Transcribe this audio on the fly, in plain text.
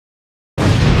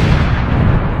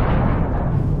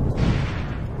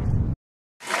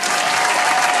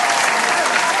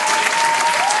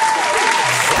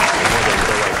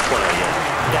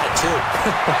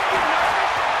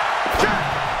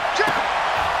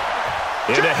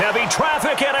Into heavy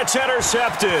traffic, and it's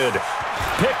intercepted.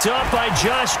 Picked up by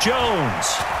Josh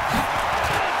Jones.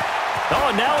 Oh,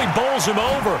 and now he bowls him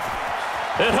over.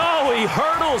 And oh, he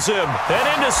hurdles him.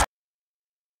 And into...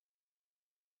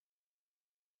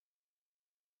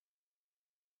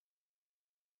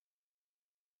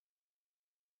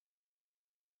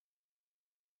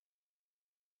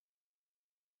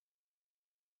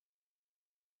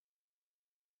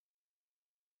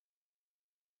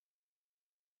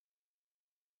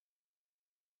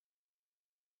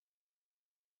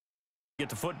 Get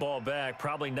the football back,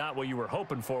 probably not what you were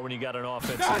hoping for when you got an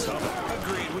offensive cover.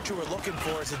 Agreed. What you were looking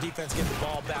for is the defense get the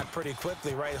ball back pretty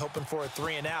quickly, right? Hoping for a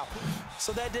 3 and out.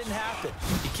 So that didn't happen.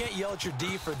 You can't yell at your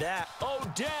D for that.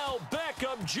 Odell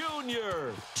Beckham Jr.,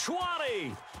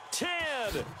 20,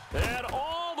 10, and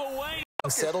all the way.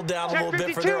 Settle down a little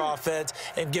bit for their offense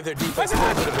and give their defense a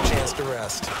little bit of a chance to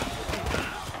rest.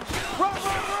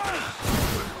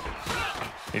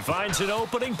 He finds an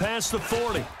opening past the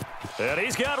 40. And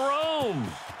he's got room.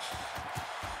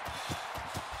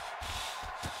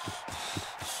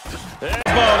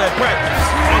 Ball at practice.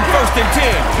 On 1st and 10,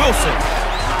 Wilson.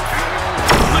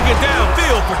 Looking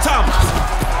downfield for Thomas.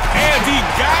 And he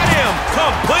got him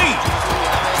complete.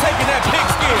 Taking that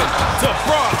pigskin to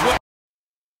Broadway.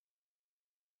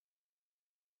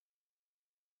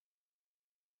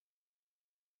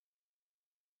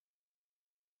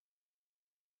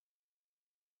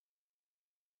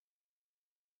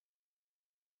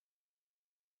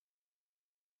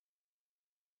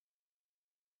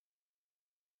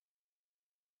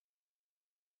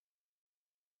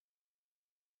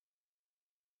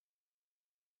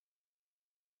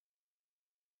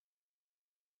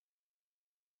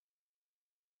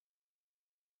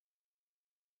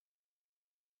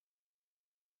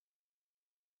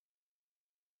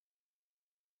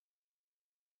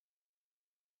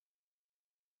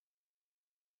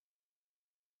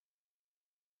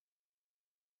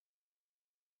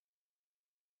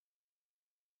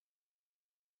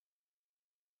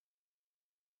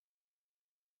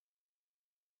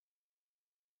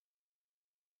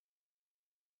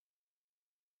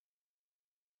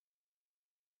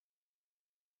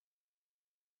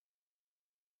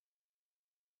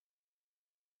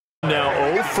 Now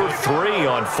 0 for 3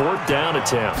 on 4th down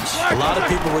attempts. A lot of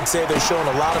people would say they're showing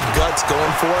a lot of guts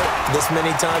going for it this many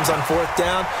times on 4th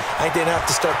down. I think they'd have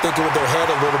to start thinking with their head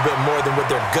a little bit more than with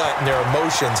their gut and their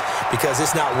emotions because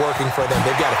it's not working for them.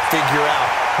 They've got to figure out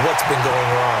what's been going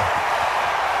wrong.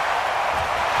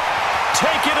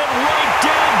 Taking it right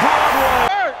down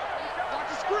Broadway.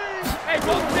 Hey,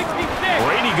 roll 66.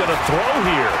 Brady going to throw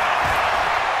here.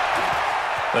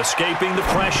 Escaping the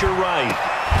pressure right.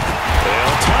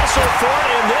 They'll tussle for it,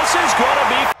 and this is going to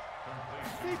be...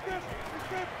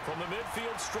 From the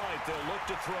midfield stripe, they'll look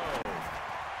to throw.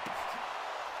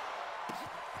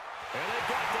 And they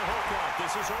got the hook up.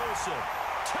 This is Olsen.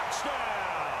 Touchdown!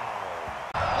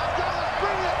 Let's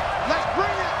bring it! Let's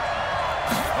bring it!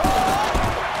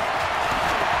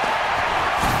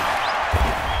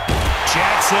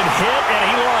 Jackson hit, and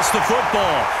he lost the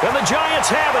football. And the Giants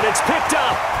have it. It's picked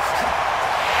up.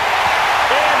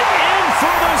 For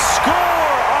the score!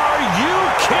 Are you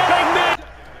kidding me?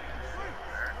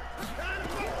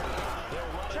 They'll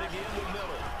run it again to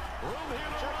Miller. Room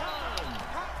here to run.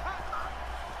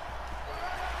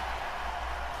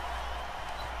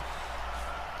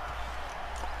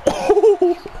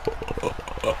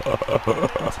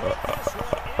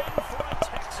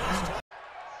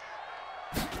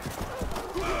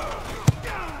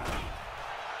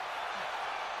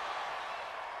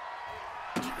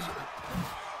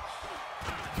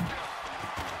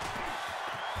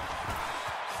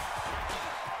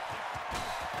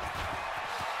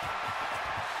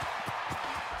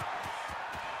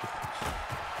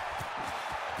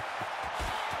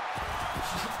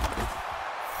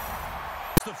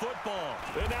 The football.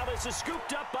 And now this is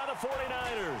scooped up by the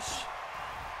 49ers.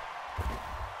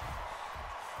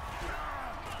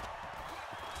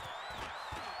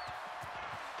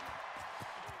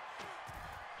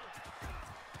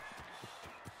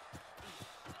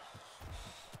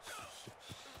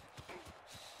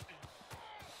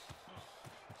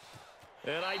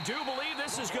 And I do believe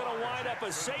this is going to wind up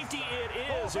a safety. It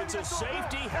is. It's a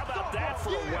safety. How about that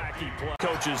for a wacky play?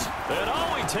 Coaches, and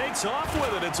oh, he takes off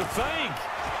with it. It's a fake.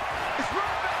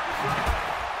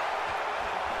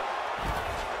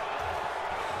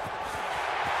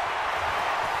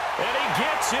 And he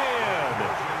gets in.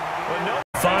 No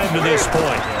 5 to this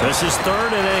point. This is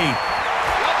 3rd and 8.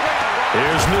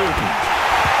 Here's Newton.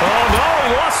 Oh, no,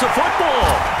 he lost the football.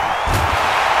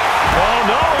 Oh,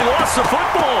 no, he lost the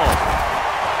football.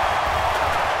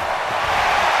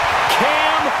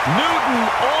 Newton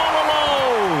all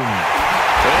alone.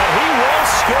 And he will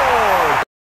score.